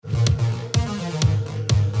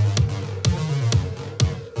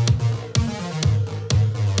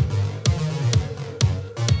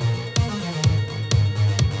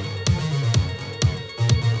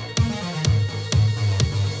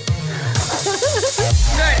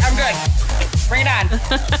Bring it on.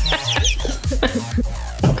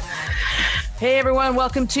 Hey everyone,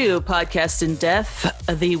 welcome to Podcast in Death,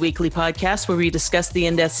 the weekly podcast where we discuss the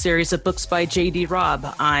in-depth series of books by J.D.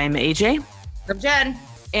 Robb. I'm AJ. I'm Jen.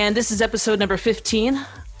 And this is episode number 15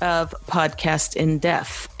 of Podcast in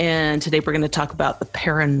Death. And today we're going to talk about the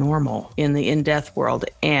paranormal in the in-death world.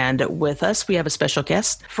 And with us, we have a special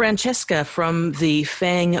guest, Francesca from the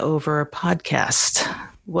Fangover podcast.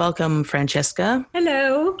 Welcome, Francesca.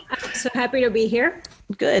 Hello. I'm so happy to be here.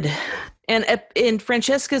 Good. And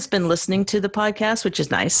Francesca's been listening to the podcast, which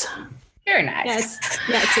is nice. Very nice.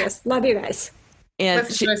 Yes. Love you guys. And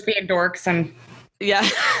listen to us being dorks and yeah.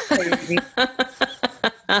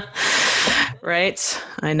 Right.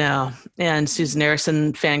 I know. And Susan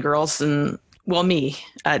Erickson fangirls and, well, me,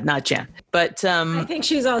 not Jen. But I think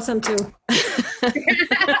she's awesome too.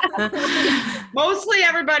 Mostly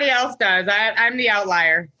everybody else does. I'm the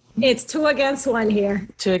outlier. It's 2 against 1 here.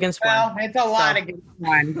 2 against 1. Well, it's a lot against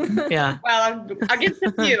 1. Yeah. Well, against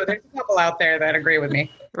a few. There's a couple out there that agree with me.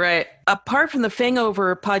 Right. Apart from the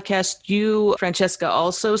Fangover podcast, you, Francesca,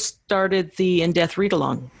 also started the In Death Read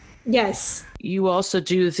Along. Yes. You also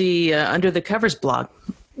do the Under the Covers blog.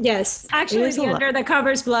 Yes. Actually, the Under the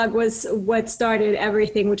Covers blog was what started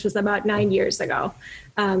everything, which was about 9 years ago.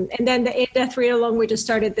 And then the In Death Read Along, we just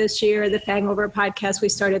started this year. The Fangover podcast, we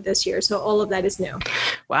started this year. So all of that is new.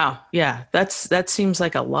 Wow. Yeah. That seems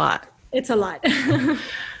like a lot. It's a lot.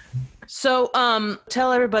 So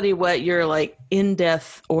tell everybody what your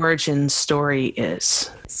in-death origin story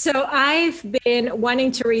is. So I've been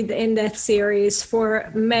wanting to read the In-Death series for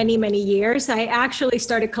many, many years. I actually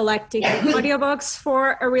started collecting audiobooks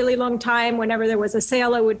for a really long time. Whenever there was a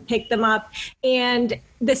sale, I would pick them up. And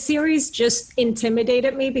the series just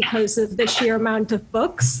intimidated me because of the sheer amount of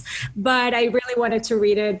books. But I really wanted to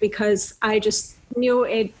read it because I just knew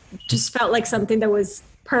it just felt like something that was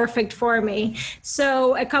perfect for me.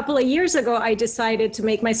 So a couple of years ago, I decided to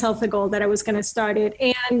make myself a goal that I was going to start it.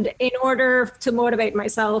 And in order to motivate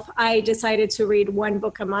myself, I decided to read 1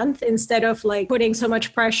 book a month instead of putting so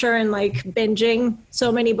much pressure and binging so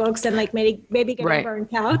many books and maybe getting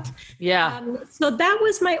burnt out. Yeah. So that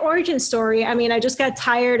was my origin story. I mean, I just got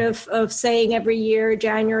tired of saying every year,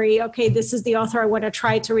 January, okay, this is the author I want to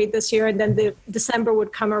try to read this year. And then the December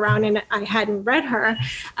would come around and I hadn't read her.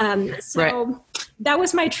 That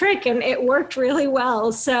was my trick and it worked really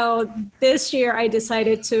well. So this year I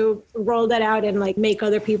decided to roll that out and make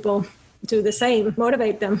other people do the same,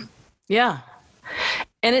 motivate them. Yeah.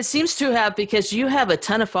 And it seems to have, because you have a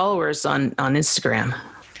ton of followers on Instagram.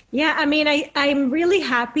 Yeah, I mean, I'm really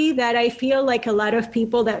happy that I feel like a lot of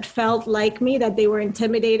people that felt like me, that they were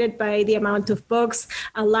intimidated by the amount of books.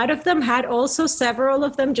 A lot of them had also several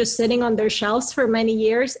of them just sitting on their shelves for many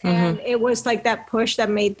years. Mm-hmm. And it was that push that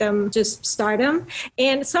made them just start them.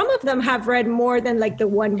 And some of them have read more than the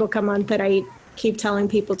 1 book a month that I keep telling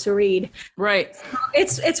people to read. Right.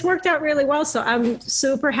 It's worked out really well. So I'm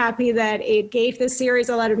super happy that it gave this series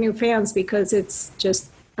a lot of new fans because it's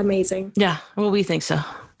just amazing. Yeah, well, we think so.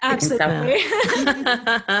 Absolutely.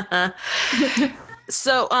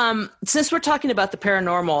 So since we're talking about the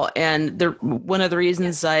paranormal, and one of the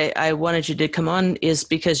reasons I wanted you to come on is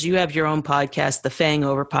because you have your own podcast, the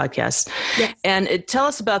Fangover podcast. Yes. And tell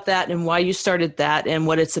us about that and why you started that and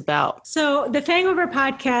what it's about. So the Fangover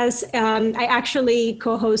podcast, I actually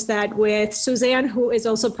co-host that with Suzanne, who is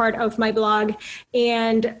also part of my blog,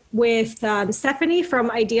 and with Stephanie from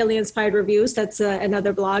Ideally Inspired Reviews. That's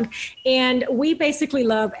another blog. And we basically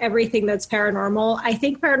love everything that's paranormal. I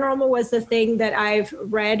think paranormal was the thing that I've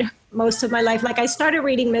read most of my life. I started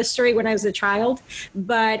reading mystery when I was a child,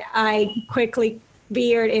 but I quickly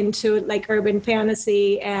veered into urban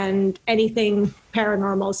fantasy and anything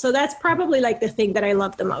paranormal. So that's probably the thing that I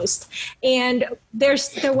love the most. And there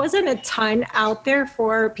wasn't a ton out there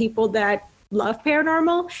for people that love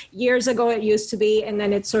paranormal. Years ago it used to be, and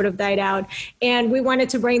then it sort of died out. And we wanted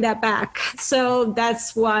to bring that back. So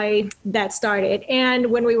that's why that started. And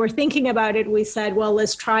when we were thinking about it, we said, well,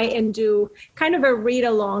 let's try and do kind of a read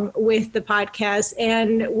along with the podcast.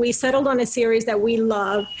 And we settled on a series that we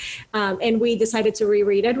love. And we decided to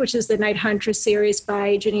reread it, which is the Night Huntress series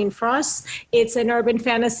by Janine Frost. It's an urban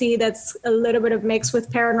fantasy that's a little bit of mix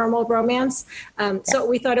with paranormal romance. So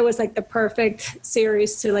we thought it was the perfect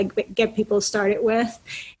series to get people started with.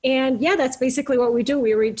 And yeah, that's basically what we do.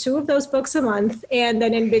 We read 2 of those books a month. And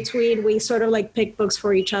then in between, we sort of pick books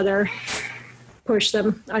for each other, push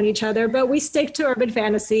them on each other. But we stick to urban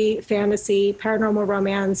fantasy, paranormal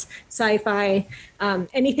romance, sci-fi,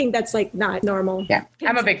 anything that's not normal. Yeah,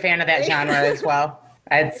 I'm a big fan of that genre as well.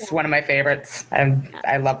 It's one of my favorites.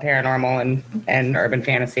 I love paranormal and urban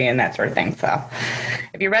fantasy and that sort of thing. So,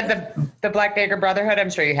 Have you read the Black Dagger Brotherhood? I'm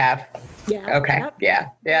sure you have. Yeah. Okay.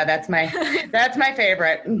 Yep. Yeah. That's my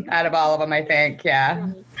favorite out of all of them, I think.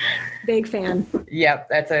 Yeah. Big fan. Yep.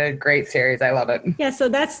 That's a great series. I love it. Yeah, so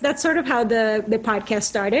that's sort of how the podcast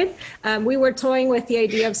started. We were toying with the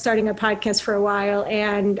idea of starting a podcast for a while,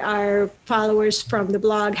 and our followers from the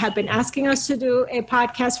blog have been asking us to do a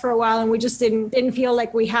podcast for a while, and we just didn't feel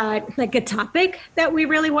like we had like a topic that we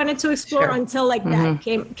really wanted to explore until like that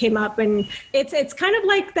came up. And it's kind of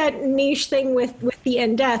like that niche thing with the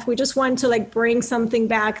In Death. We just wanted to like bring something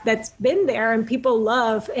back that's been there and people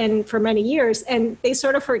love and for many years, and they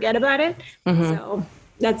sort of forget about it. So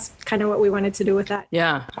that's kind of what we wanted to do with that.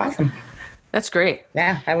 Yeah. Awesome. That's great.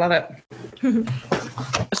 Yeah, I love it.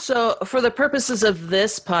 So for the purposes of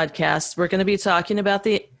this podcast, we're going to be talking about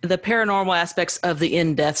the paranormal aspects of the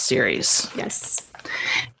In Death series. Yes.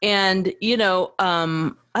 And,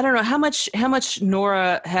 I don't know, how much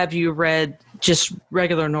Nora have you read, just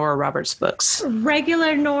regular Nora Roberts books?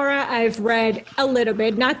 Regular Nora, I've read a little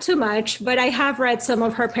bit, not too much, but I have read some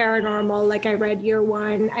of her paranormal, like I read Year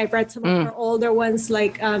One. I've read some of her older ones,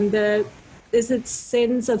 like is it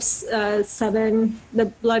Sins of Seven, the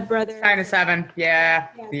Blood Brothers? Sign of Seven. Yeah.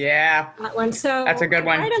 That one. So that's a good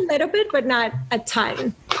one. I read a little bit, but not a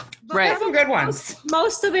ton. Right. There's some good ones.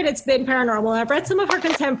 Most of it's been paranormal. I've read some of her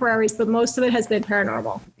contemporaries, but most of it has been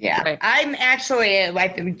paranormal. Yeah. Right. I'm actually,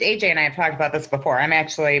 like AJ and I have talked about this before, I'm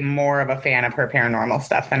actually more of a fan of her paranormal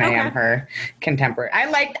stuff than I am her contemporary. I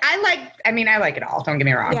like it all. Don't get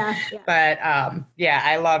me wrong. Yeah. But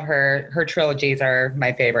I love her trilogies are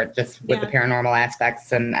my favorite, just with the paranormal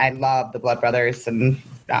aspects. And I love the Blood Brothers and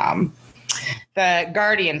the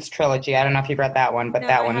Guardians trilogy. I don't know if you've read that one, but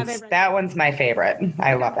that one's my favorite.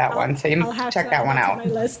 I love that one. So you check that one out. My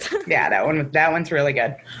list. Yeah, that one's really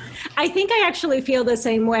good. I think I actually feel the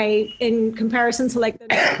same way in comparison to like the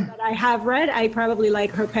that I have read. I probably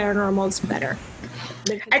like her paranormals better.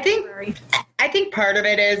 I think part of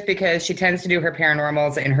it is because she tends to do her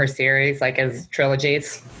paranormals in her series, like as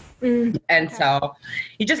trilogies. And so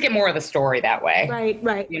you just get more of the story that way.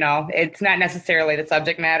 Right. It's not necessarily the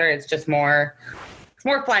subject matter. It's just it's more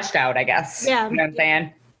fleshed out, I guess. Yeah. You know what I'm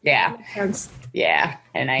saying? Yeah. That makes sense. Yeah.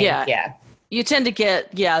 And You tend to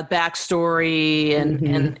get, backstory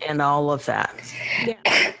and all of that.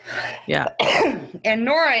 Yeah. And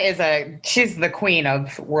Nora she's the queen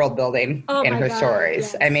of world building in her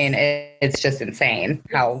stories. Yes. I mean, it's just insane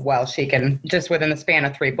how well she can, just within the span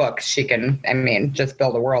of 3 books, she can, just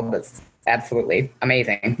build a world that's absolutely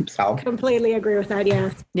amazing. So Completely agree with that.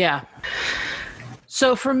 Yeah. Yeah.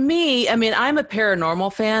 So for me, I'm a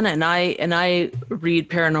paranormal fan, and I read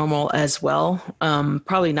paranormal as well.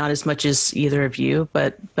 Probably not as much as either of you,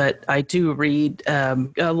 but I do read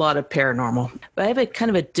a lot of paranormal. But I have a kind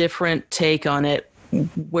of a different take on it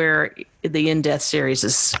where the In Death series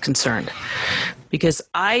is concerned, because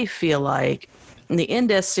I feel like the In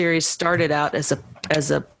Death series started out as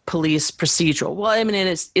a police procedural. Well,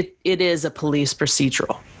 it is a police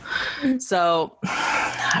procedural. So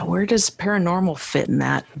where does paranormal fit in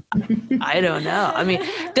that? I don't know.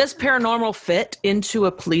 Does paranormal fit into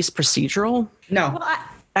a police procedural? no. Well,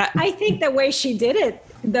 I think the way she did it,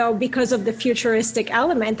 though, because of the futuristic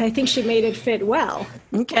element, I think she made it fit well.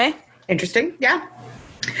 Okay. Interesting. Yeah.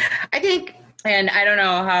 I think, and I don't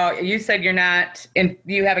know how you said you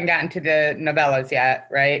haven't gotten to the novellas yet,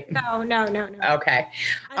 right? No. Okay.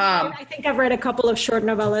 I think I've read a couple of short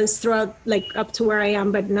novellas throughout, like up to where I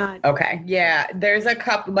am, but not. Okay. Yeah. There's a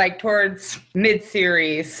couple, like towards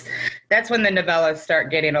mid-series. That's when the novellas start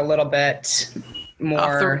getting a little bit more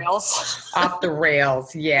Off the rails. Off the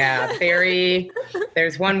rails. Yeah.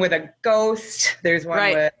 There's one with a ghost. There's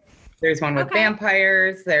one with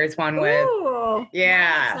vampires. There's one with, Ooh,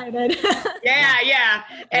 yeah. I'm excited. Yeah.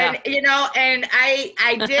 And, and I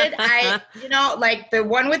like the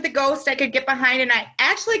one with the ghost I could get behind, and I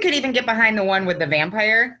actually could even get behind the one with the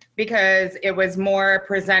vampire, because it was more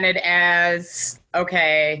presented as,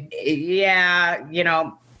 okay, yeah,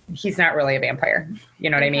 he's not really a vampire. You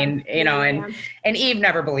know what I mean? And Eve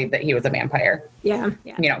never believed that he was a vampire. Yeah.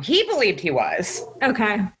 He believed he was.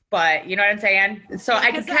 Okay. But you know what I'm saying? So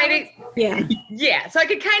I could kind of, yeah. So I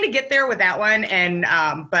could kind of get there with that one. And,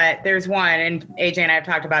 but there's one, and AJ and I have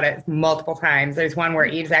talked about it multiple times. There's one where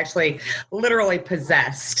Eve's actually literally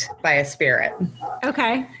possessed by a spirit.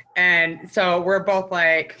 Okay. And so we're both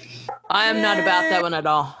like, I am not about that one at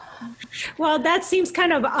all. Well, that seems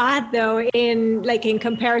kind of odd, though, in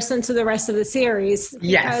comparison to the rest of the series.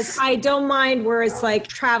 Yes. Because I don't mind where it's like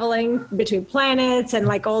traveling between planets and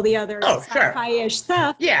like all the other sci-fi-ish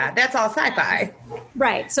stuff. Yeah, that's all sci-fi.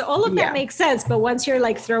 Right. So all of that makes sense. But once you're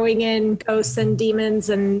like throwing in ghosts and demons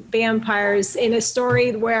and vampires in a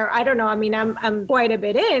story where, I don't know, I mean, I'm quite a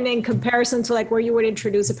bit in comparison to like where you would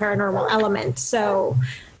introduce a paranormal element. So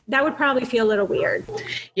that would probably feel a little weird.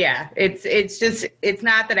 Yeah, it's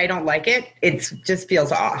not that I don't like it. It just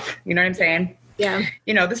feels off. You know what I'm saying? Yeah.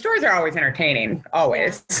 You know, the stories are always entertaining,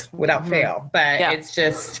 always, without fail. But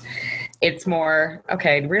it's more,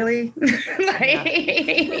 okay, really?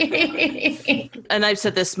 And I've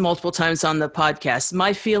said this multiple times on the podcast.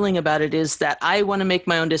 My feeling about it is that I want to make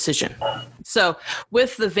my own decision. So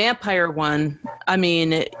with the vampire one, I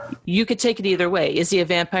mean, you could take it either way. Is he a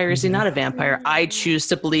vampire? Is he not a vampire? I choose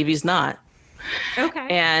to believe he's not. Okay.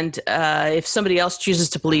 And if somebody else chooses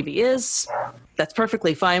to believe he is, that's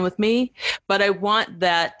perfectly fine with me. But I want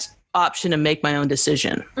that option to make my own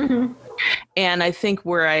decision. Mm-hmm. And I think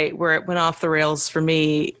where it went off the rails for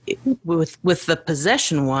me with the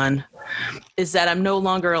possession one is that I'm no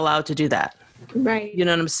longer allowed to do that. Right. You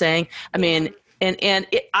know what I'm saying? I mean,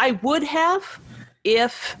 I would have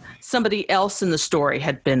if somebody else in the story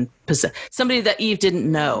had been possessed, somebody that Eve didn't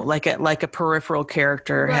know, like a peripheral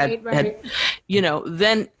character had, you know,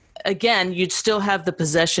 then again, you'd still have the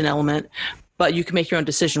possession element, but you can make your own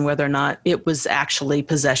decision whether or not it was actually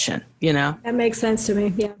possession, you know? That makes sense to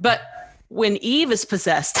me. Yeah. But when Eve is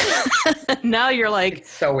possessed, now you're like,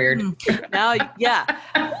 it's so weird. Now, yeah.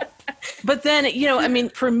 But then, you know, I mean,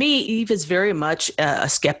 for me, Eve is very much a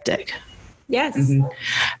skeptic. Yes. Mm-hmm.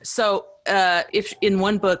 So if in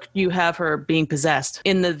one book you have her being possessed,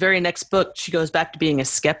 in the very next book, she goes back to being a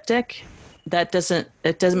skeptic. It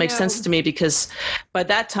doesn't make sense to me, because by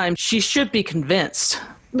that time she should be convinced.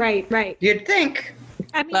 Right. You'd think.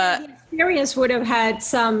 I mean, the experience would have had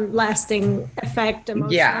some lasting effect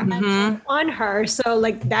emotionally on her. So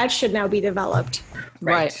like that should now be developed.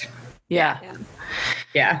 Right. Yeah.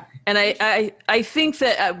 And I think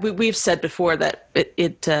that we've said before that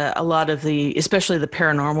it a lot of especially the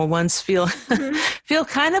paranormal ones feel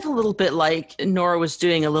kind of a little bit like Nora was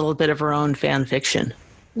doing a little bit of her own fan fiction.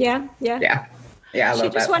 Yeah. I love she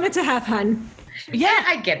just wanted to have fun. Yeah,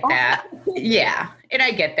 I get that. Yeah, and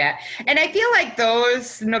I get that. And I feel like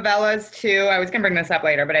those novellas too, I was going to bring this up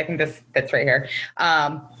later, but I think that's right here.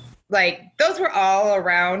 Like those were all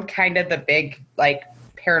around kind of the big like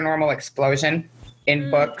paranormal explosion in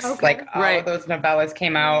books. Okay. Like all of those novellas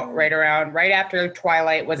came out right after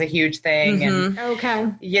Twilight was a huge thing.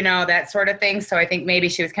 And you know, that sort of thing. So I think maybe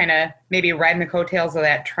she was kind of riding the coattails of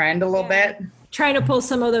that trend a little bit. Trying to pull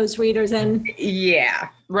some of those readers in. Yeah.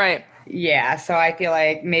 Right. Yeah, so I feel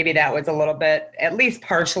like maybe that was a little bit, at least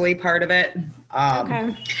partially part of it.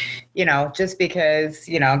 You know, just because,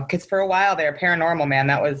 you know, because for a while there, Paranormal, man,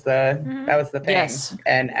 that was the thing. Yes.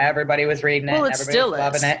 And everybody was reading it. Well, and everybody was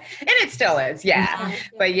loving it. And it still is, yeah.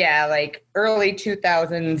 But yeah, like early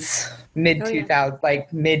 2000s, mid 2000s,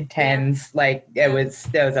 like mid 10s, like it was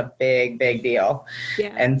a big deal.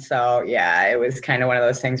 Yeah. And so, yeah, it was kind of one of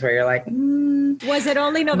those things where you're like, Was it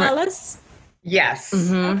only novellas? Yes.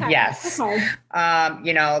 Mm-hmm. Okay. Yes. Okay.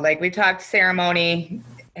 You know, like we talked, Ceremony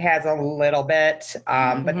has a little bit,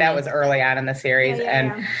 but that was early on in the series.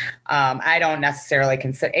 I don't necessarily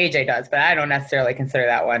consider, AJ does, but I don't necessarily consider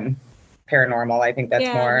that one paranormal. I think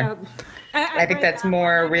that's more, no. I think that's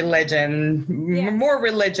more religion, more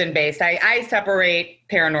religion based. I separate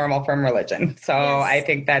paranormal from religion. So I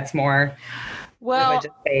think that's more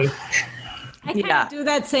religious based. I kind of do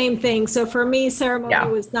that same thing. So for me,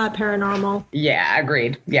 Ceremony was not paranormal. Yeah,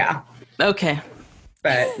 agreed. Yeah. Okay.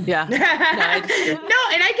 But no, and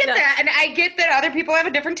I get that, and I get that other people have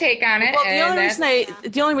a different take on it. Well,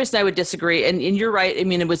 the only reason I would disagree, and you're right. I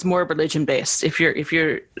mean, it was more religion based. If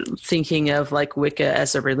you're thinking of like Wicca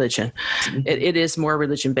as a religion, it is more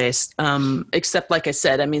religion based. Except, like I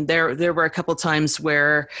said, I mean, there were a couple times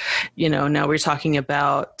where, you know, now we're talking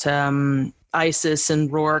about Isis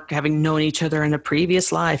and Rourke having known each other in a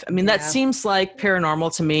previous life. I mean, that seems like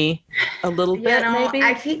paranormal to me a little bit, maybe.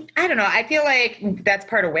 I don't know. I feel like that's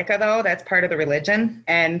part of Wicca, though. That's part of the religion.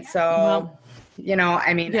 And so, you know,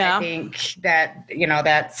 I mean, I think that, you know,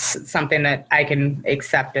 that's something that I can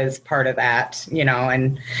accept as part of that, you know,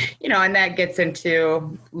 and that gets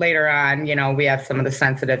into later on, you know, we have some of the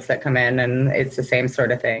sensitives that come in, and it's the same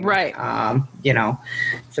sort of thing. Right. You know,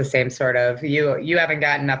 it's the same sort of, you haven't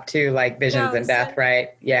gotten up to like visions and death, right?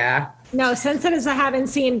 Yeah. No, Sensitives I haven't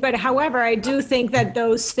seen, but however, I do think that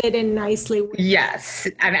those fit in nicely. Yes,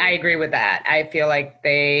 and I agree with that. I feel like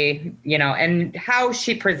they, and how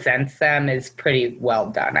she presents them is pretty well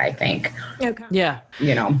done, I think. Okay. Yeah.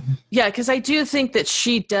 Yeah, because I do think that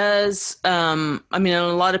she does, a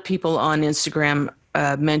lot of people on Instagram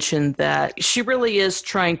mentioned that she really is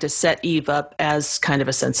trying to set Eve up as kind of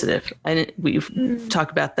a sensitive. And we've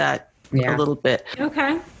talked about that a little bit.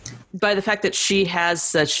 Okay. By the fact that she has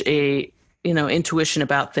such a, intuition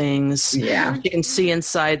about things. Yeah. She can see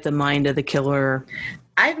inside the mind of the killer.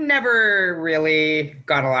 I've never really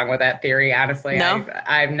gone along with that theory, honestly. No?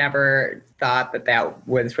 I've never thought that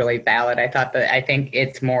was really valid. I think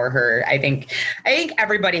it's more her. I think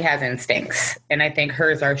everybody has instincts, and I think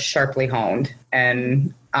hers are sharply honed,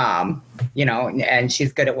 and and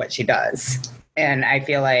she's good at what she does. And I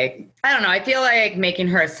feel like, making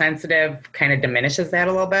her sensitive kind of diminishes that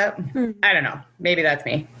a little bit. I don't know. Maybe that's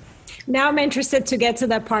me. Now I'm interested to get to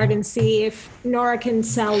that part and see if Nora can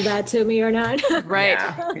sell that to me or not. Right.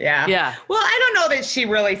 Yeah. Well, I don't know that she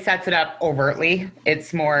really sets it up overtly.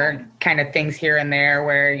 It's more kind of things here and there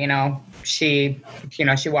where, she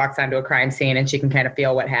walks onto a crime scene and she can kind of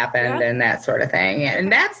feel what happened and that sort of thing.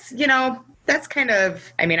 And that's, that's kind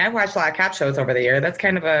of, I've watched a lot of cop shows over the year. That's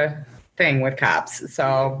kind of a thing with cops,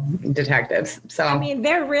 so detectives. So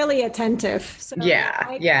they're really attentive. So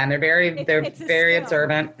and they're very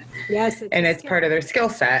observant. Yes, it's part of their skill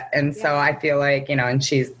set. And so I feel like and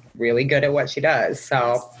she's really good at what she does.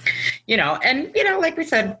 So like we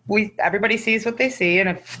said, everybody sees what they see, and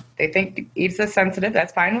if they think Eve's a sensitive,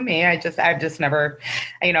 that's fine with me. I've just never,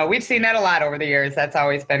 we've seen that a lot over the years. That's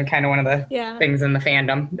always been kind of one of the things in the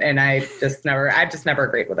fandom, and I've just never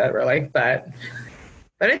agreed with it really, but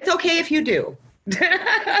it's okay if you do.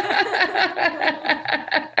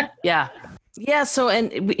 Yeah. So,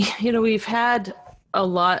 and we've had a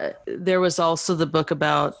lot. There was also the book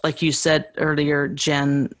about, like you said earlier,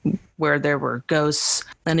 Jen, where there were ghosts.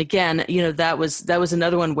 And again, that was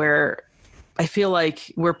another one where I feel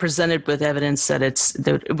like we're presented with evidence that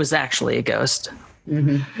it was actually a ghost.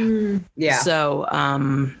 Mm-hmm. Yeah. So,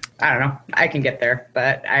 I don't know. I can get there,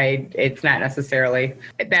 but it's not necessarily,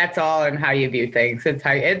 that's all in how you view things. That's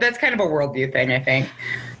kind of a worldview thing, I think.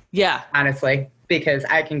 Yeah. Honestly, because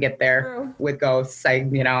I can get there with ghosts. I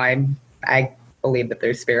believe that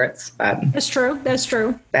there's spirits. That's true. That's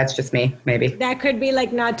just me, maybe. That could be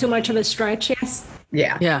like not too much of a stretch. Yes.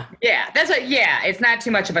 Yeah. That's it's not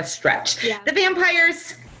too much of a stretch. Yeah. The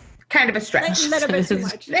vampires, kind of a stretch. A little bit too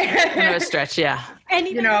much. Kind of a stretch, yeah. And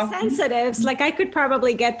even the sensitives, like I could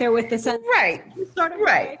probably get there with the sensitives. Right. Sort of.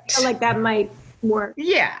 Right. I feel like that might work.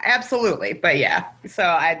 Yeah, absolutely. But so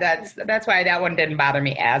that's why that one didn't bother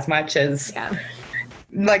me as much as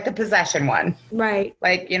like the possession one. Right.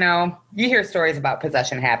 Like, you hear stories about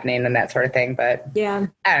possession happening and that sort of thing, but I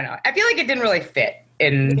don't know. I feel like it didn't really fit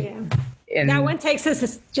in that one takes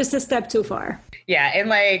us just a step too far. Yeah, and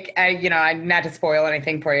like I'm not to spoil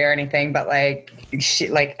anything for you or anything, but like she,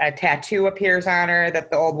 like a tattoo appears on her that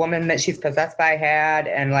the old woman that she's possessed by had,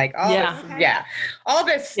 and like all all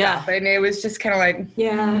this stuff, and it was just kind of like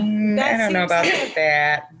I don't know about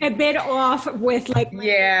that. A bit off with like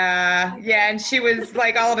and she was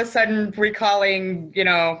like all of a sudden recalling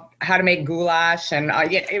how to make goulash and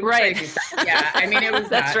it was crazy stuff. It was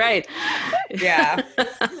that's right.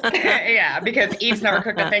 Because Eve's never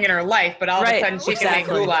cooked a thing in her life, but all of a sudden she can make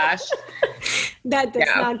goulash. That does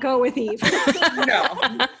not go with Eve. No.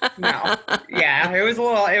 Yeah,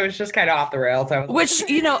 it was just kind of off the rails. Which,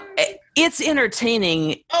 it's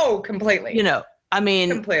entertaining. Oh, completely.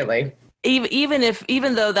 Completely.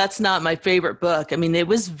 Even though that's not my favorite book, it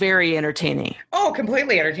was very entertaining. Oh,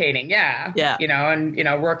 completely entertaining. Yeah. Yeah.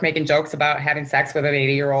 Rourke making jokes about having sex with an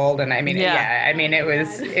 80-year-old. And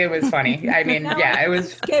it was funny. It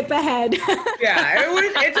was. Skip ahead.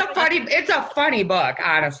 It's a funny book,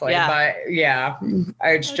 honestly. Yeah.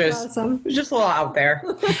 But it's just a little out there.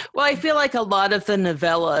 Well, I feel like a lot of the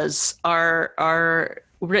novellas are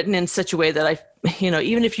written in such a way that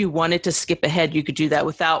even if you wanted to skip ahead, you could do that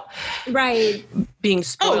without being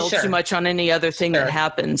spoiled too much on any other thing that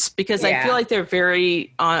happens, because I feel like they're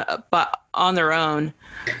very on their own.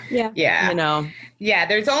 Yeah. Yeah.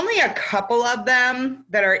 There's only a couple of them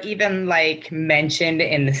that are even like mentioned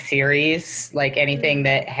in the series, like anything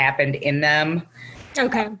that happened in them.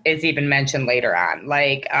 Okay. Is even mentioned later on.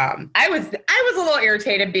 Like, I was a little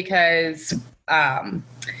irritated because,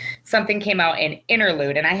 something came out in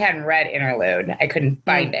Interlude, and I hadn't read Interlude. I couldn't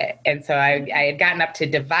find it. And so I had gotten up to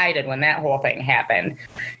Divided when that whole thing happened.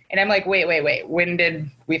 And I'm like, wait. When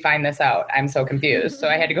did we find this out? I'm so confused. So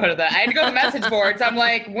I had to go to the message boards. I'm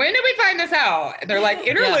like, when did we find this out? And they're like,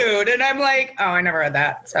 interlude. And I'm like, oh, I never read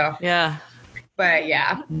that. So yeah. But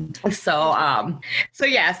yeah, so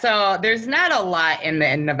there's not a lot in the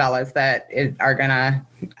novellas that are gonna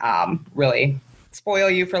really spoil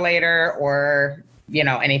you for later or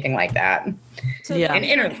anything like that. So yeah, and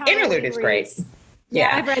interlude is great. Yeah,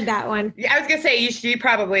 I've read that one. Yeah, I was gonna say you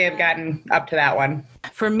probably have gotten up to that one.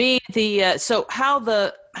 For me, so how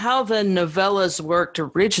the novellas worked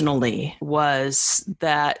originally was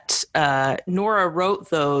that Nora wrote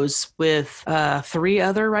those with 3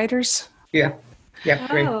 other writers. Yeah. Yeah,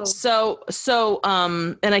 great. Oh. So,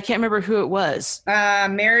 and I can't remember who it was.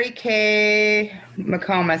 Mary Kay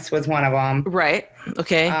McComas was one of them. Right.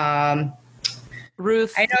 Okay.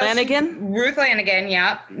 Ruth Lanigan? Ruth Lanigan,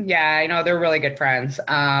 yeah. Yeah, I know. They're really good friends.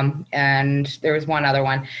 And there was one other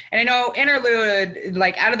one. And I know Interlude,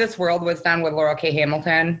 like Out of This World, was done with Laurell K.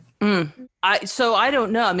 Hamilton. So I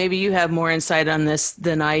don't know. Maybe you have more insight on this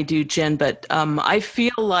than I do, Jen, but I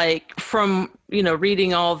feel like from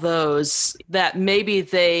reading all those that maybe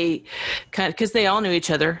they because they all knew each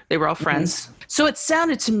other. They were all friends. Mm-hmm. So it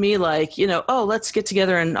sounded to me like, let's get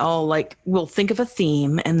together and we'll think of a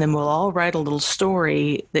theme and then we'll all write a little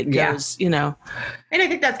story that goes, And I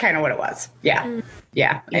think that's kind of what it was. Yeah. Mm.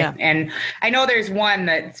 Yeah. And I know there's one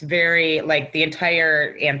that's very, like, the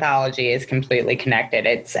entire anthology is completely connected.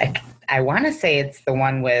 It's like, I want to say it's the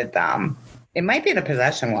one with, it might be the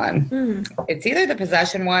Possession one. Mm. It's either the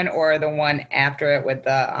Possession one or the one after it with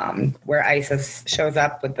the where Isis shows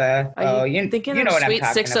up with the. Thinking you know of what Suite I'm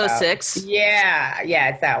talking 606? About. Yeah,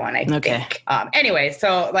 it's that one. I think. Anyway,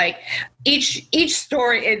 so like each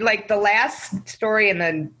story, like the last story in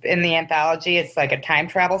the anthology, it's like a time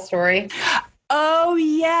travel story. Oh,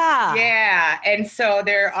 yeah. Yeah. And so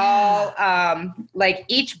they're all like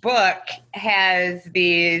each book has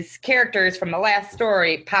these characters from the last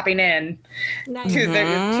story popping in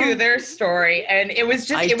to their story. And it was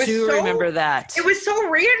just, I do remember that. It was so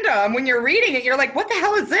random when you're reading it. You're like, what the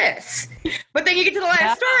hell is this? But then you get to the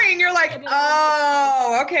last story and you're like,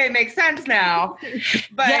 oh, okay. Makes sense now.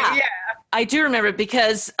 But yeah. I do remember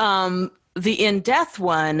because, the In Death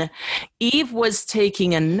one, Eve was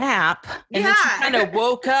taking a nap and then she kind of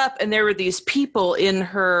woke up and there were these people in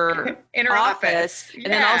her office. And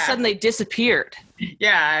then all of a sudden they disappeared.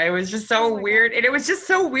 Yeah, it was just so weird. And it was just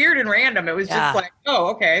so weird and random. It was just like,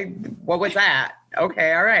 oh, okay, what was that?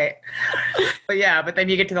 Okay, all right. But then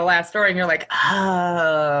you get to the last story and you're like,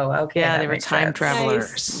 oh, okay. Yeah, they were time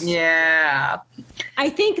travelers. Nice. Yeah. I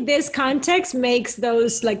think this context makes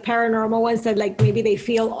those like paranormal ones that like maybe they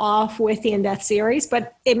feel off with the In Death series,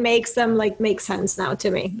 but it makes them like make sense now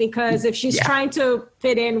to me, because if she's trying to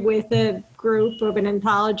fit in with a group of an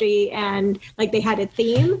anthology and like they had a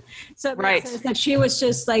theme, so it makes sense that she was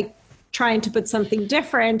just like trying to put something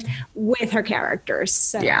different with her characters.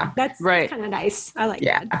 So that's kind of nice. I like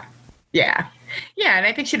that. Yeah. Yeah. And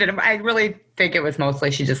I think she did them. I really think it was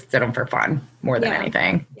mostly she just did them for fun more than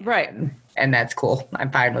anything. Yeah. Right. And that's cool.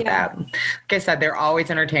 I'm fine with that. Like I said, they're always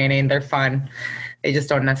entertaining. They're fun. They just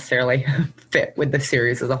don't necessarily fit with the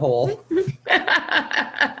series as a whole.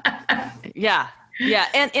 Yeah. Yeah,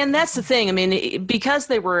 and that's the thing. I mean, because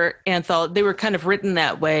they were they were kind of written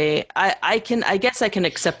that way. I guess I can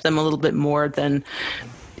accept them a little bit more than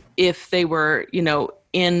if they were,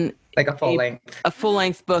 in like a full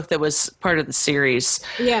length book that was part of the series.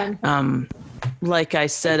 Yeah. Like I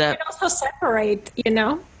said, you can also separate.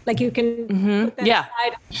 Like you can put that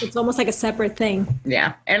aside. It's almost like a separate thing.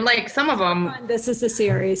 Yeah. And like some of them, this is the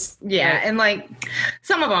series. Yeah. Right. And like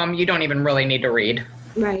some of them you don't even really need to read.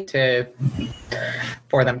 Right.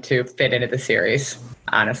 For them to fit into the series,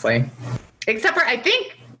 honestly. Except for, I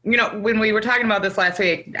think, when we were talking about this last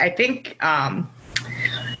week, I think,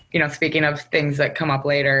 speaking of things that come up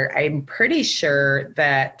later, I'm pretty sure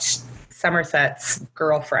that Somerset's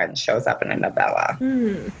girlfriend shows up in a novella.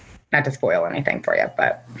 Not to spoil anything for you,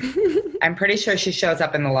 but I'm pretty sure she shows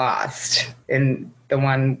up in The Lost, in the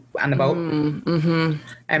one on the boat. Mm-hmm.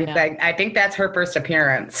 And I think that's her first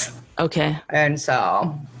appearance. Okay. And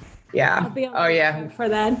so, yeah. For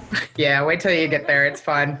that. Yeah, wait till you get there. It's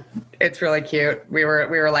fun. It's really cute. We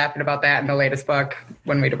were laughing about that in the latest book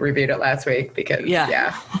when we reviewed it last week because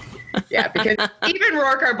because even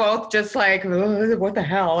Rourke are both just like, what the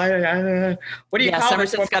hell? What do you call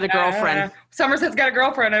Somerset's got a girlfriend. Somerset's got a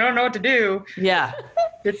girlfriend. I don't know what to do. Yeah.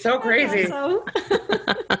 It's so crazy.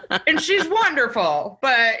 And she's wonderful,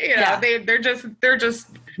 but they're just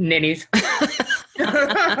ninnies.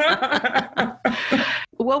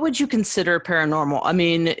 what would you consider paranormal? I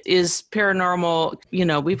mean, is paranormal,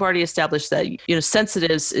 we've already established that,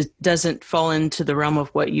 sensitives, it doesn't fall into the realm of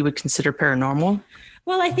what you would consider paranormal?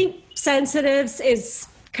 Well, I think sensitives is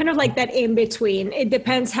kind of like that in between. It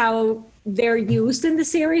depends how they're used in the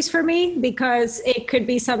series for me, because it could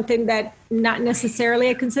be something that not necessarily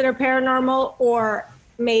I consider paranormal, or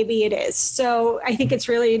maybe it is. So I think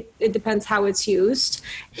it depends how it's used.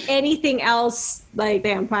 Anything else like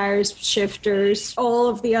vampires, shifters, all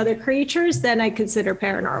of the other creatures, then I consider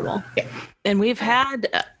paranormal. Yeah. And we've had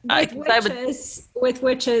with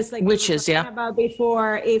witches, like witches, we were talking about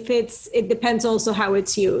before. It depends also how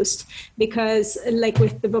it's used, because like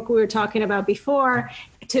with the book we were talking about before,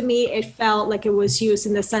 to me it felt like it was used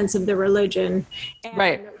in the sense of the religion. And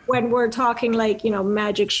right. When we're talking like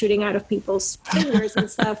magic shooting out of people's fingers and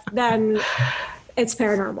stuff, then it's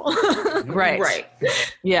paranormal. Right.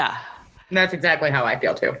 Yeah. That's exactly how I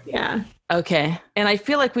feel too. Yeah. Okay. And I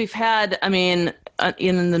feel like we've had, in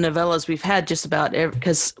the novellas, we've had just about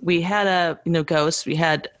because we had a ghost, we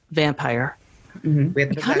had vampire. Mm-hmm. We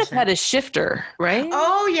kind of had a shifter, right?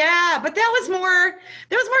 Oh yeah, but that was more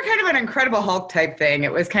kind of an Incredible Hulk type thing.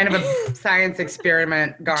 It was kind of a science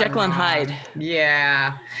experiment gone Jekyll and wrong. Hyde.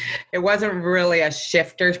 Yeah, it wasn't really a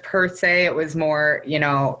shifter per se. It was more,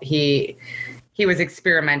 he was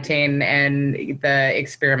experimenting and the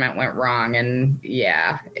experiment went wrong, and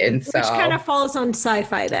so which kind of falls on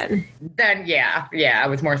sci-fi then. Then it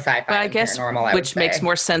was more sci-fi. But I guess paranormal, which makes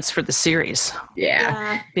more sense for the series.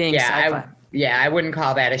 Yeah. Being sci-fi. I wouldn't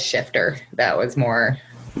call that a shifter. That was more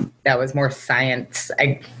science,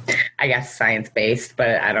 I guess science based,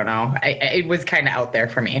 but I don't know. It was kind of out there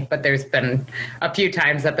for me, but there's been a few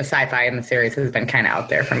times that the sci-fi in the series has been kind of out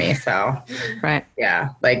there for me. So, right. Yeah.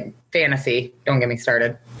 Like fantasy. Don't get me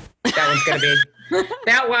started. That one's going to be,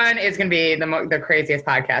 that one is going to be the craziest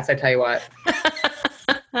podcast. I tell you what,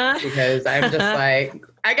 because I'm just like,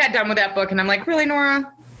 I got done with that book and I'm like, really,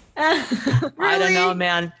 Nora? Really? I don't know,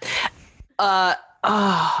 man.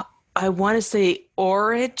 I want to say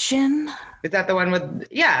Origin. Is that the one with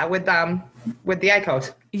the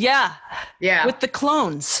Icos? Yeah. Yeah. With the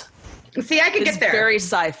clones. See, I can get there. It's very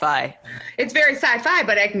sci-fi. It's very sci-fi,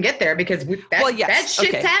 but I can get there because that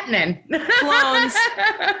shit's happening. Clones.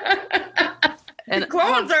 And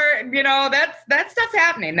clones are, that stuff's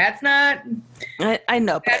happening. That's not. I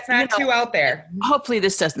know. That's not too out there. Hopefully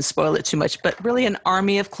this doesn't spoil it too much, but really an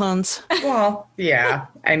army of clones. Well, yeah.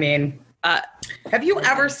 I mean, have you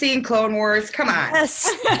ever seen Clone Wars? Come on.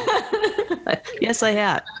 Yes. Yes, I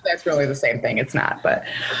have. That's really the same thing. It's not, but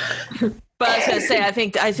I was going to say, I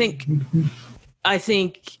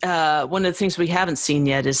think one of the things we haven't seen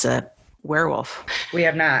yet is a werewolf. We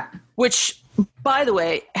have not. Which, by the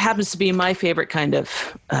way, happens to be my favorite kind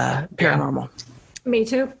of paranormal. Me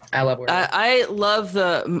too. I love werewolves. I love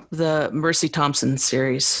the Mercy Thompson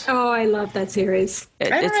series. Oh, I love that series.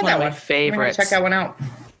 It's one of my favorites. Check that one out.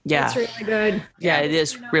 Yeah. It's really good. Yeah, it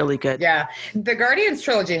is really good. Yeah. The Guardians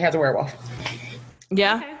trilogy has a werewolf.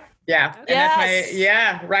 Yeah. Okay. Yeah. And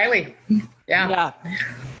that's Riley. Yeah. Yeah.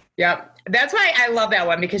 Yep. That's why I love that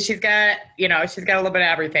one, because she's got a little bit of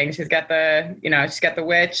everything. She's got the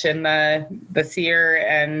witch and the seer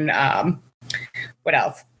and what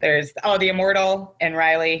else? There's the immortal and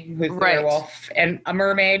Riley, who's the werewolf, and a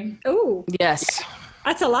mermaid. Oh. Yes.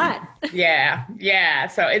 That's a lot. Yeah.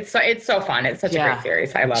 So it's so fun. It's such a great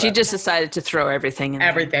series. I love it. She just decided to throw everything in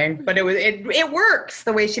everything, but it works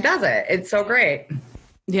the way she does it. It's so great.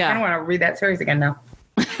 Yeah. I don't want to read that series again now.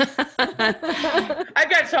 I've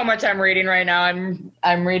got so much I'm reading right now.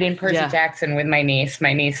 I'm reading Percy Jackson with my niece.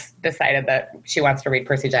 My niece decided that she wants to read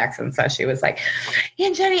Percy Jackson, so she was like, "Hey,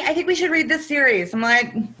 and Jenny, I think we should read this series." I'm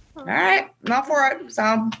like, "All right, I'm all for it."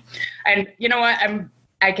 So, and you know what?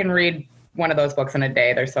 I can read one of those books in a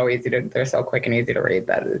day. They're so quick and easy to read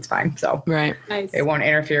that it's fine. So right, nice. It won't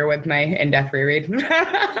interfere with my in-depth reread.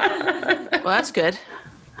 Well, that's good.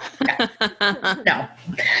 No.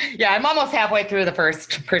 Yeah, I'm almost halfway through the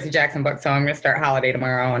first Percy Jackson book, so I'm going to start Holiday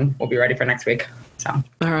tomorrow, and we'll be ready for next week. So. All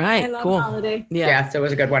right, I love cool. Holiday. Yeah, so it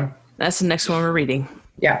was a good one. That's the next one we're reading.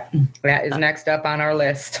 Yeah, that is next up on our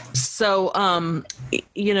list. So, I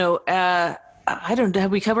don't know.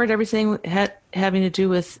 Have we covered everything having to do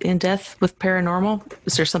with in death with paranormal?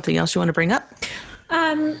 Is there something else you want to bring up?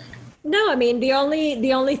 No, I mean, the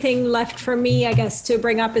only thing left for me, I guess, to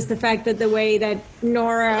bring up is the fact that the way that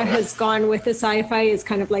Nora has gone with the sci-fi is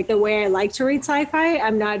kind of like the way I like to read sci-fi.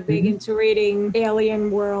 I'm not big into reading alien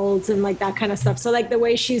worlds and like that kind of stuff. So like the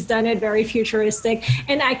way she's done it, very futuristic.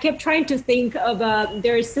 And I kept trying to think of,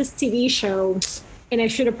 there's this TV show and I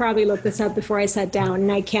should have probably looked this up before I sat down,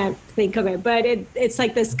 and I can't think of it. But it's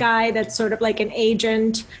like this guy that's sort of like an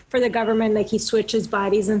agent for the government, like he switches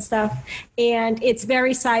bodies and stuff, and it's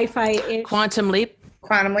very sci-fi. Quantum Leap?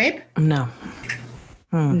 Quantum Leap? No.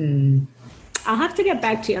 I'll have to get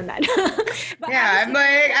back to you on that. Yeah,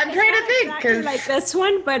 I'm trying to think exactly like this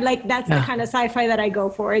one, but like that's the kind of sci-fi that I go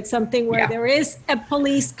for. It's something where there is a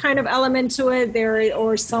police kind of element to it,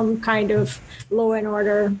 or some kind of law and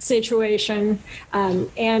order situation,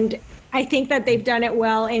 and I think that they've done it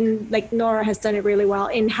well, and like Nora has done it really well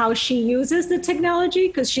in how she uses the technology,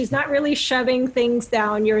 because she's not really shoving things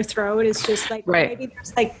down your throat. It's just like maybe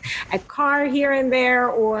there's like a car here and there,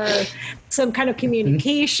 or some kind of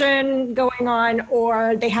communication going on,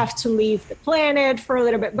 or they have to leave the planet for a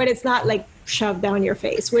little bit, but it's not like shoved down your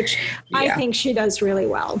face, which I think she does really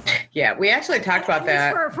well. Yeah, we actually talked about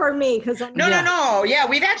that. For me, because No. Yeah,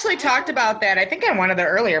 we've actually talked about that. I think on one of the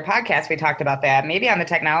earlier podcasts we talked about that, maybe on the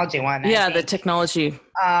technology one. Yeah, the technology.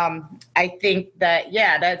 I think that,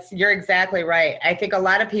 you're exactly right. I think a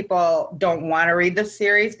lot of people don't want to read the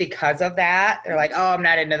series because of that. They're like, oh, I'm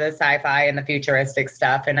not into the sci-fi and the futuristic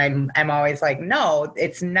stuff. And I'm always like, no,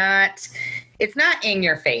 it's not in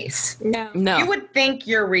your face. No. You would think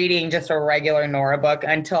you're reading just a regular Nora book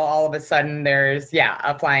until all of a sudden there's,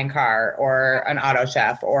 a flying car or an auto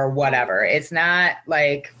chef or whatever. It's not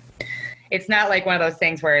like one of those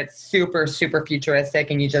things where it's super, super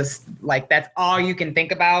futuristic and you just like, that's all you can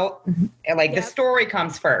think about. Like the story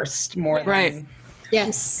comes first more than.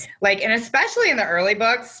 Yes. Like, and especially in the early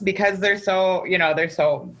books, because they're so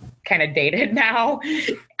kind of dated now,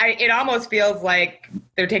 it almost feels like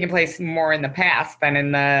they're taking place more in the past than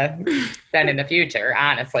in the future,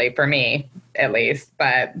 honestly, for me at least.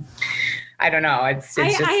 But I don't know. It's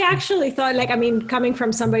just... I actually thought, coming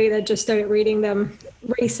from somebody that just started reading them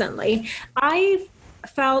recently, I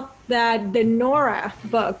felt that the Nora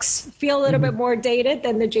books feel a little bit more dated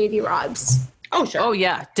than the J.D. Robbs. Oh, sure. Oh,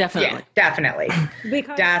 yeah, definitely. Yeah, definitely.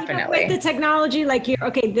 Because definitely. With the technology,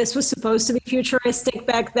 this was supposed to be futuristic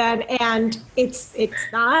back then, and it's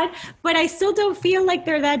not. But I still don't feel like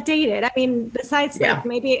they're that dated. I mean, besides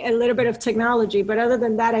maybe a little bit of technology, but other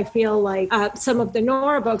than that, I feel like some of the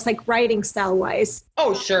Nora books, like writing style-wise.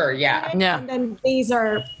 Oh, sure, yeah. And then these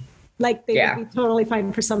are... like they would be totally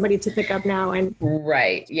fine for somebody to pick up now. And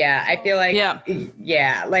right. Yeah. I feel like,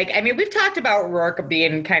 we've talked about Rourke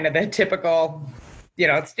being kind of the typical,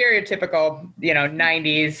 stereotypical,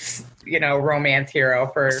 90s, romance hero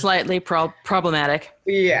for slightly problematic.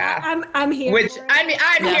 Yeah. I'm here. Which I'm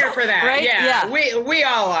here for that. Right? Yeah. We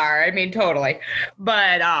all are. I mean, totally.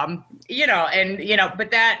 But, but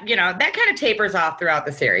that, that kind of tapers off throughout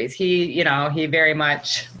the series. He very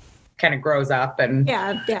much kind of grows up and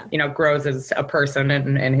grows as a person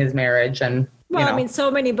in his marriage and so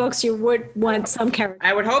many books you would want some character.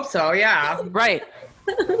 I would hope so, yeah. Right.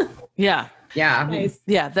 Yeah. Nice.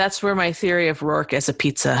 Yeah, that's where my theory of Rourke as a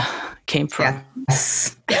pizza came from.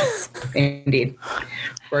 Yes, indeed.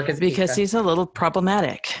 Rourke as a because pizza. he's a little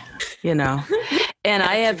problematic, And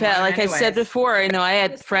I have had, like I said before, I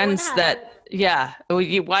had friends that I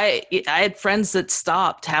had friends that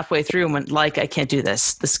stopped halfway through and went, I can't do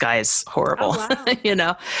this. This guy is horrible, Oh,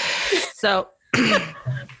 wow. So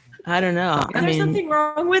I don't know. Is there something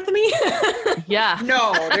wrong with me? Yeah.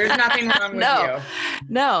 No, there's nothing wrong with you.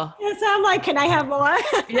 No. Yes, I'm like, can I have more?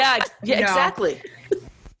 Yeah, exactly.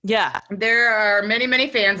 Yeah. There are many, many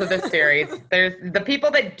fans of this series. There's the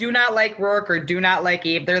people that do not like Rourke or do not like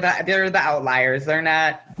Eve. They're the outliers. They're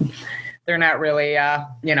not really,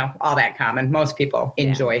 all that common. Most people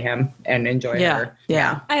enjoy him and enjoy her.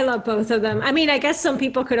 Yeah. I love both of them. I mean, I guess some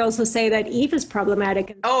people could also say that Eve is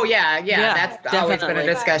problematic. Oh, yeah. That's always been a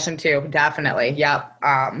discussion too. Definitely. Yep.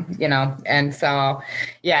 And so,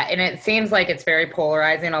 and it seems like it's very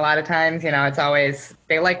polarizing a lot of times. It's always,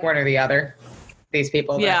 they like one or the other. These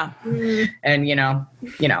people. And,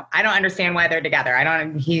 I don't understand why they're together.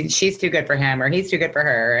 She's too good for him or he's too good for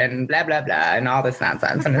her and blah, blah, blah, and all this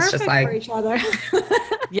nonsense. And it's just like. For each other.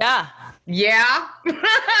 Yeah. Yeah.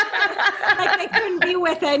 Like they couldn't be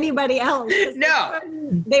with anybody else. No.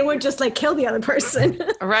 They would just kill the other person.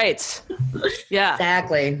 Right. Yeah.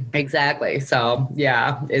 Exactly. So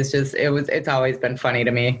it's always been funny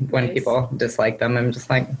to me when people dislike them. I'm just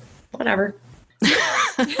like, whatever.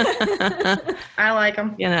 I like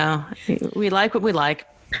them. We like what we like.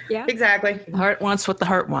 Yeah. Exactly. The heart wants what the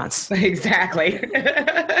heart wants. Exactly.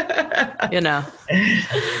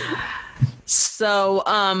 So,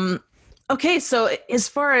 okay. So as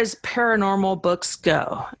far as paranormal books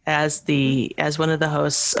go, as one of the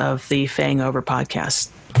hosts of the Fang Over podcast,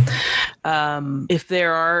 if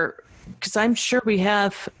there are because I'm sure we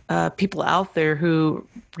have people out there who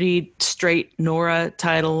read straight Nora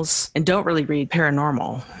titles and don't really read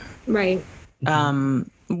paranormal. Right.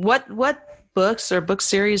 What books or book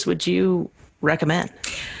series would you recommend?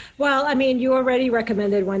 Well, I mean, you already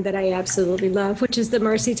recommended one that I absolutely love, which is the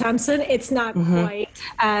Mercy Thompson. It's not quite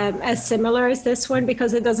as similar as this one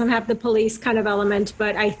because it doesn't have the police kind of element,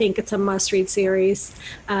 but I think it's a must-read series.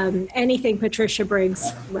 Anything Patricia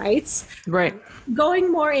Briggs writes. Right.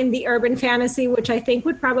 Going more in the urban fantasy, which I think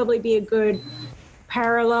would probably be a good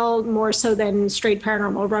parallel more so than straight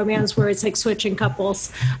paranormal romance where it's like switching couples.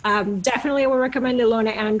 Definitely I would recommend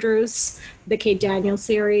Ilona Andrews, the Kate Daniels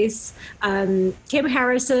series, Kim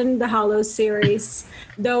Harrison, the Hollows series.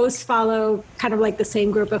 Those follow kind of like the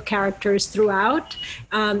same group of characters throughout,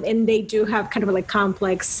 and they do have kind of like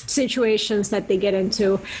complex situations that they get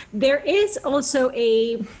into. There is also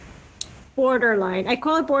a borderline. I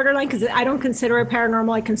call it borderline because I don't consider it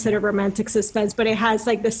paranormal. I consider it romantic suspense, but it has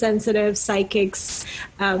like the sensitive psychics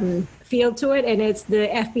feel to it. And it's the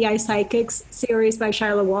FBI Psychics series by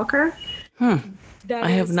Shyla Walker. I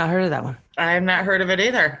have not heard of that one. I have not heard of it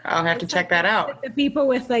either. I'll have to check that out. The people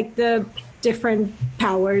with like the different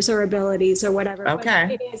powers or abilities or whatever.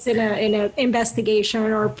 Okay. But it is in a investigation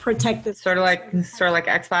or protective. Sort of like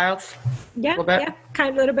X-Files. Yeah, little bit? yeah,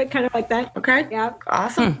 kind of like that. Okay. Yeah.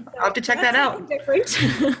 Awesome. I'll have to check that out. Different.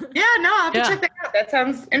 Yeah, no, I'll have to check that out. That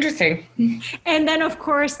sounds interesting. And then, of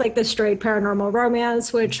course, like the straight paranormal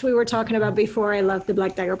romance, which we were talking about before. I love the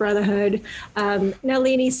Black Dagger Brotherhood.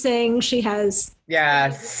 Nalini Singh, she has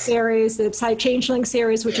series, the Psy Changeling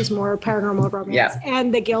series, which is more paranormal romance,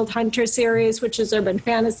 and the Guild Hunter series, which is urban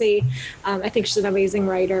fantasy. I think she's an amazing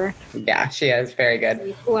writer. Yeah, she is very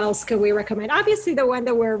good. Who else could we recommend? Obviously, the one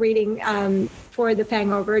that we're reading for The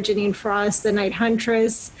Hangover, Janine Frost, The Night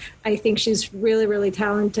Huntress. I think she's really, really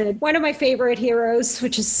talented. One of my favorite heroes,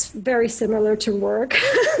 which is very similar to Rourke,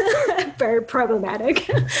 very problematic,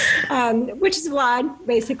 which is Vlad,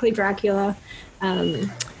 basically Dracula.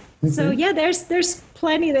 So yeah, there's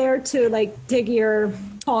plenty there to like dig your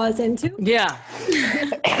paws into. Yeah.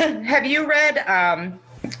 Have you read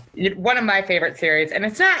one of my favorite series? And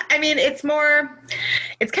it's not, I mean, it's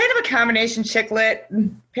kind of a combination chick lit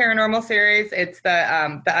paranormal series. It's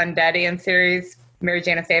the Undeadian series, Mary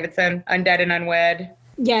Janice Davidson, Undead and Unwed.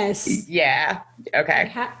 Yes. Yeah.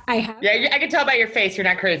 Okay. I have. Yeah, I can tell by your face you're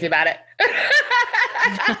not crazy about it.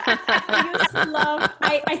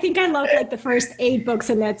 I think I loved like the first 8 books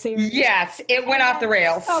in that series. Yes, it went off the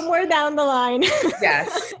rails. Somewhere down the line.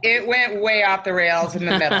 Yes, it went way off the rails in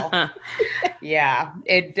the middle. Yeah,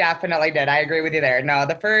 it definitely did. I agree with you there. No,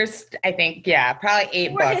 the first, I think, probably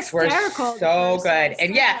 8 books were so good.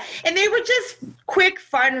 And and they were just quick,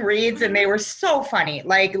 fun reads, and they were so funny,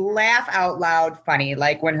 like laugh out loud funny,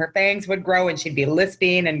 like when her fangs would grow and she'd be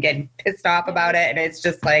lisping and getting pissed off about it. And it's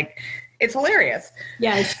just like, it's hilarious.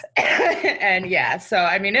 Yes. And so,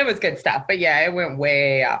 I mean, it was good stuff, but it went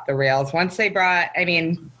way off the rails.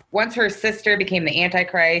 Once her sister became the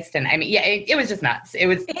Antichrist, and I mean, it was just nuts. It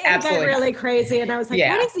was absolutely got really crazy. And I was like,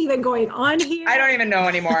 what is even going on here? I don't even know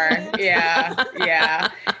anymore. Yeah.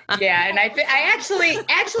 And I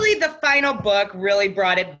actually, the final book really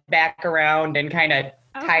brought it back around and kind of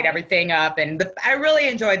tied everything up, and I really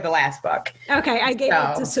enjoyed the last book. Okay, I gave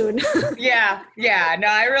up too soon. No, I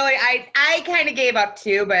kind of gave up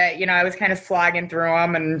too, but I was kind of slogging through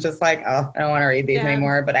them and just like, I don't want to read these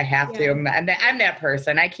anymore, but I have to. I'm that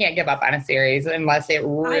person. I can't give up on a series unless it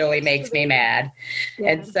really makes me mad.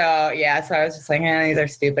 And so I was just like, these are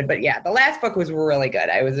stupid. But the last book was really good.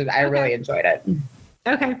 I really enjoyed it.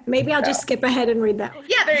 Okay, maybe I'll just skip ahead and read that one.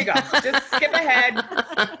 Yeah, there you go. Just skip ahead,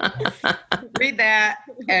 read that,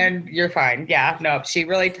 and you're fine. Yeah, no, she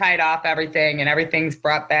really tied off everything, and everything's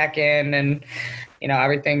brought back in, and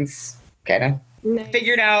everything's kind of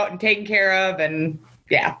figured out and taken care of, and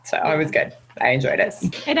so it was good. I enjoyed it.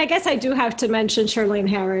 And I guess I do have to mention Charlaine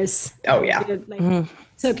Harris. Oh yeah.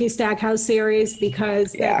 Sookie Stackhouse series,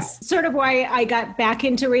 because that's sort of why I got back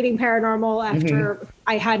into reading paranormal after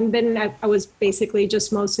I hadn't been. I was basically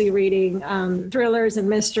just mostly reading thrillers and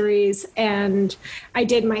mysteries, and I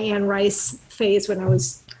did my Anne Rice phase when I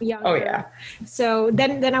was younger. Oh yeah. So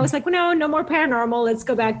then I was like, well, no more paranormal. Let's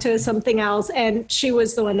go back to something else. And she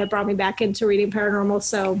was the one that brought me back into reading paranormal.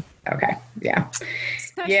 So okay, yeah.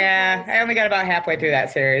 I only got about halfway through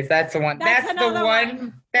that series. That's the one.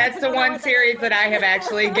 That's the one series that I have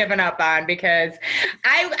actually given up on, because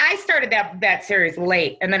I started that series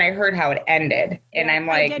late, and then I heard how it ended, and I'm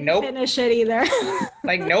like, I didn't nope. Finish it either.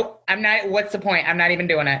 Like, nope. I'm not. What's the point? I'm not even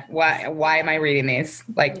doing it. Why am I reading these?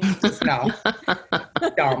 Like, just no.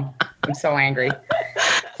 Dumb. I'm so angry.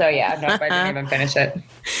 So yeah, nope, I didn't even finish it.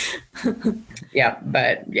 Yeah,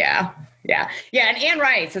 but yeah. And Anne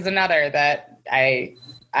Rice is another that I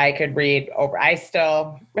could read over. I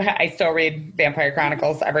still read Vampire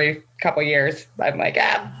Chronicles every couple years. I'm like,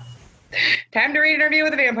 time to read Interview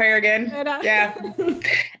with a Vampire again. Yeah.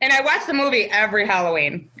 And I watch the movie every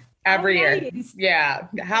Halloween. Every year. Yeah.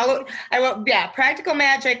 Practical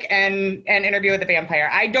Magic and Interview with a Vampire.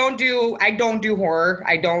 I don't do horror.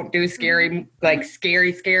 I don't do scary, like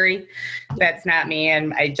scary. That's not me.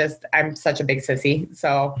 And I'm such a big sissy.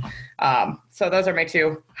 So those are my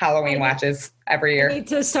 2 Halloween watches every year. I need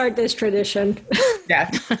to start this tradition.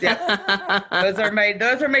 Yes. Those are my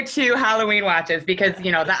 2 Halloween watches because,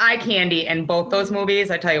 the eye candy in both those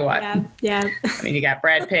movies, I tell you what. Yeah. I mean, you got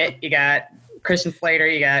Brad Pitt, you got Christian Slater,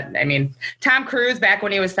 you got, Tom Cruise back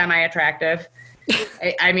when he was semi-attractive.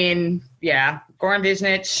 Goran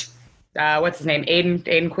Visnich, what's his name?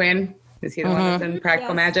 Aidan Quinn. Is he the one that's in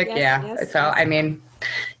Practical Magic? Yes, so,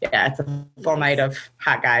 it's a full night of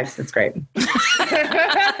hot guys. It's great.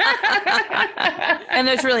 And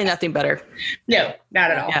there's really nothing better. No,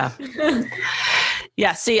 not at all.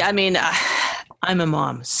 Yeah. See, I'm a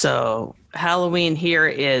mom, so Halloween here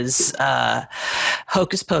is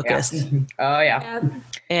Hocus Pocus. Yeah. Oh yeah.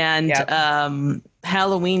 And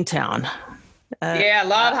Halloween Town.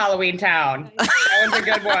 Love Halloween Town. That one's a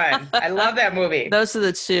good one. I love that movie. Those are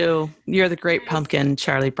the 2. You're the Great Pumpkin,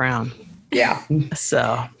 Charlie Brown. Yeah.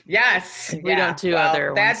 So. Yes. We don't do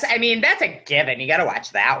other ones. That's a given. You got to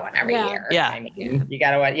watch that one every year. Yeah. You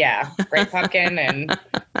got to watch, Great Pumpkin and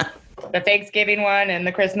the Thanksgiving one and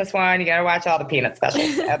the Christmas one. You got to watch all the Peanut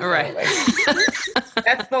specials. Absolutely. Right.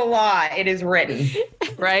 That's the law. It is written.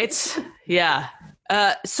 Right. Yeah.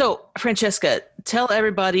 So Francesca, tell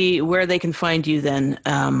everybody where they can find you then.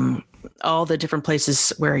 All the different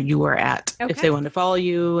places where you are at, if they want to follow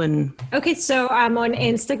you. Okay, so I'm on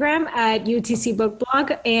Instagram at UTC Book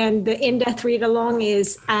Blog, and the In Death Read Along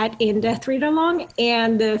is at In Death Read Along,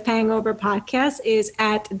 and the Fangover podcast is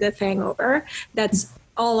at The Fangover. That's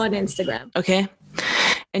all on Instagram. Okay.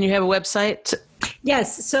 And you have a website?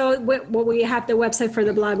 Yes. So we have the website for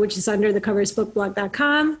the blog, which is under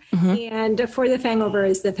thecoversbookblog.com, and for the Fangover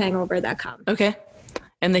is thefangover.com. Okay.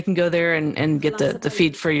 And they can go there and get the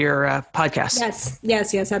feed for your podcast.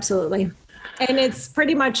 Yes, absolutely. And it's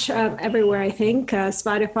pretty much everywhere, I think.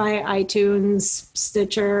 Spotify, iTunes,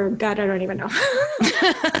 Stitcher. God, I don't even know.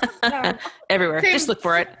 No. Everywhere. Just look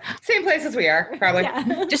for it. Same place as we are, probably.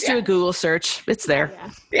 Yeah. Just do a Google search. It's there.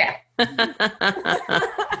 Yeah.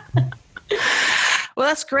 Well,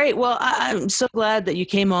 that's great. Well, I'm so glad that you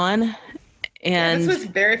came on. And this was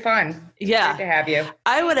very fun. Yeah. Great to have you.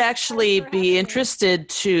 I would actually be interested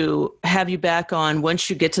to have you back on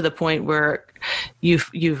once you get to the point where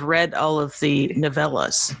you've read all of the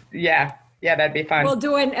novellas. Yeah, that'd be fun. We'll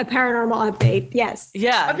do a paranormal update. Yes.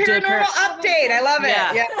 Yeah. A paranormal update. I love it.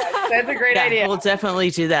 Yeah, that's a great idea. We'll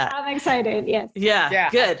definitely do that. I'm excited. Yes.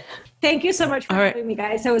 Yeah. Good. Thank you so much for having me,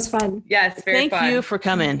 guys. That was fun. Yes, very fun. Thank you for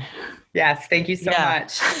coming. Yes, thank you so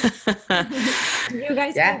much. You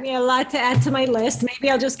guys gave me a lot to add to my list. Maybe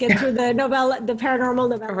I'll just get through the paranormal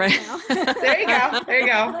novella now. There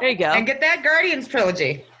you go. And get that Guardians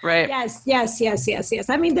trilogy. Right. Yes.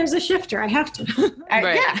 I mean, there's a shifter. I have to.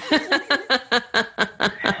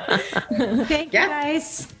 Thank you,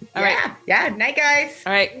 guys. All right. Yeah. Night, guys.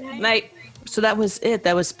 All right. Night. So that was it.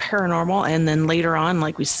 That was paranormal. And then later on,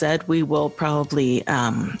 like we said, we will probably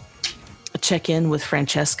check in with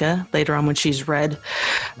Francesca later on when she's read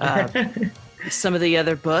some of the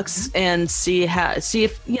other books and see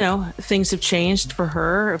if things have changed for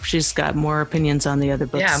her, if she's got more opinions on the other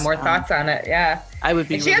books. Yeah, more thoughts on it. Yeah, I would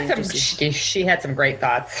be. And she had some great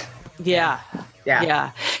thoughts. Yeah.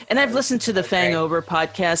 And I've listened to the Fangover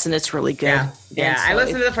podcast, and it's really good. Yeah. So I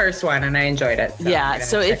listened to the first one, and I enjoyed it.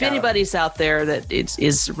 So if anybody's out there that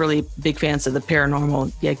is really big fans of the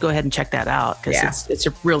paranormal, go ahead and check that out because it's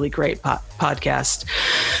a really great podcast.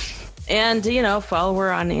 And follow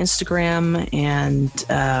her on Instagram, and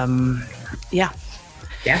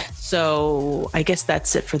So I guess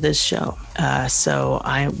that's it for this show.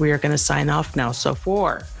 We are going to sign off now. So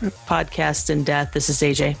for Podcast in Death, this is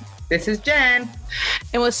AJ. This is Jen.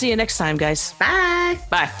 And we'll see you next time, guys. Bye.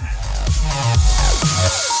 Bye.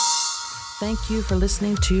 Thank you for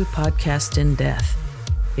listening to Podcast in Death.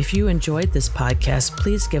 If you enjoyed this podcast,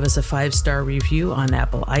 please give us a 5-star review on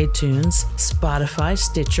Apple iTunes, Spotify,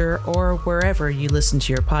 Stitcher, or wherever you listen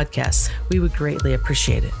to your podcasts. We would greatly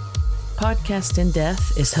appreciate it. Podcast in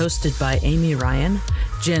Death is hosted by Amy Ryan,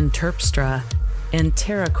 Jen Terpstra, and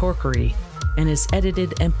Tara Corkery, and is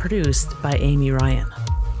edited and produced by Amy Ryan.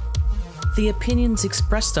 The opinions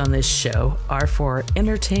expressed on this show are for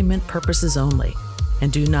entertainment purposes only and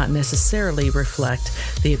do not necessarily reflect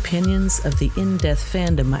the opinions of the In Death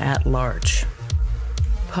fandom at large.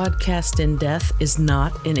 Podcast In Death is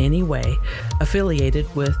not in any way affiliated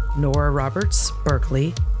with Nora Roberts,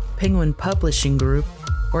 Berkeley, Penguin Publishing Group,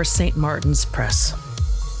 or St. Martin's Press.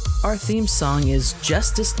 Our theme song is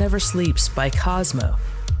Justice Never Sleeps by Cosmo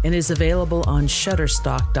and is available on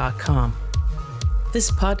Shutterstock.com. This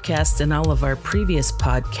podcast and all of our previous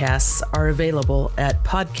podcasts are available at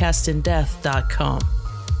podcastindeath.com.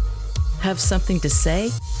 Have something to say?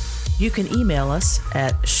 You can email us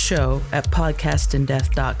at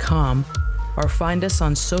show@podcastindeath.com or find us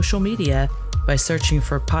on social media by searching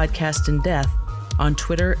for Podcast in Death on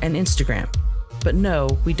Twitter and Instagram. But no,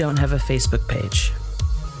 we don't have a Facebook page.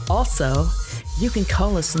 Also, you can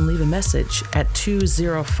call us and leave a message at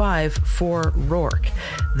 205-4-RORK.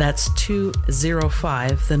 That's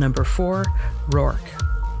 205, the number 4, RORK.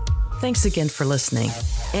 Thanks again for listening.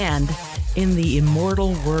 And in the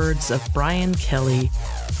immortal words of Brian Kelly,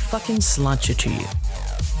 fucking sláinte to you.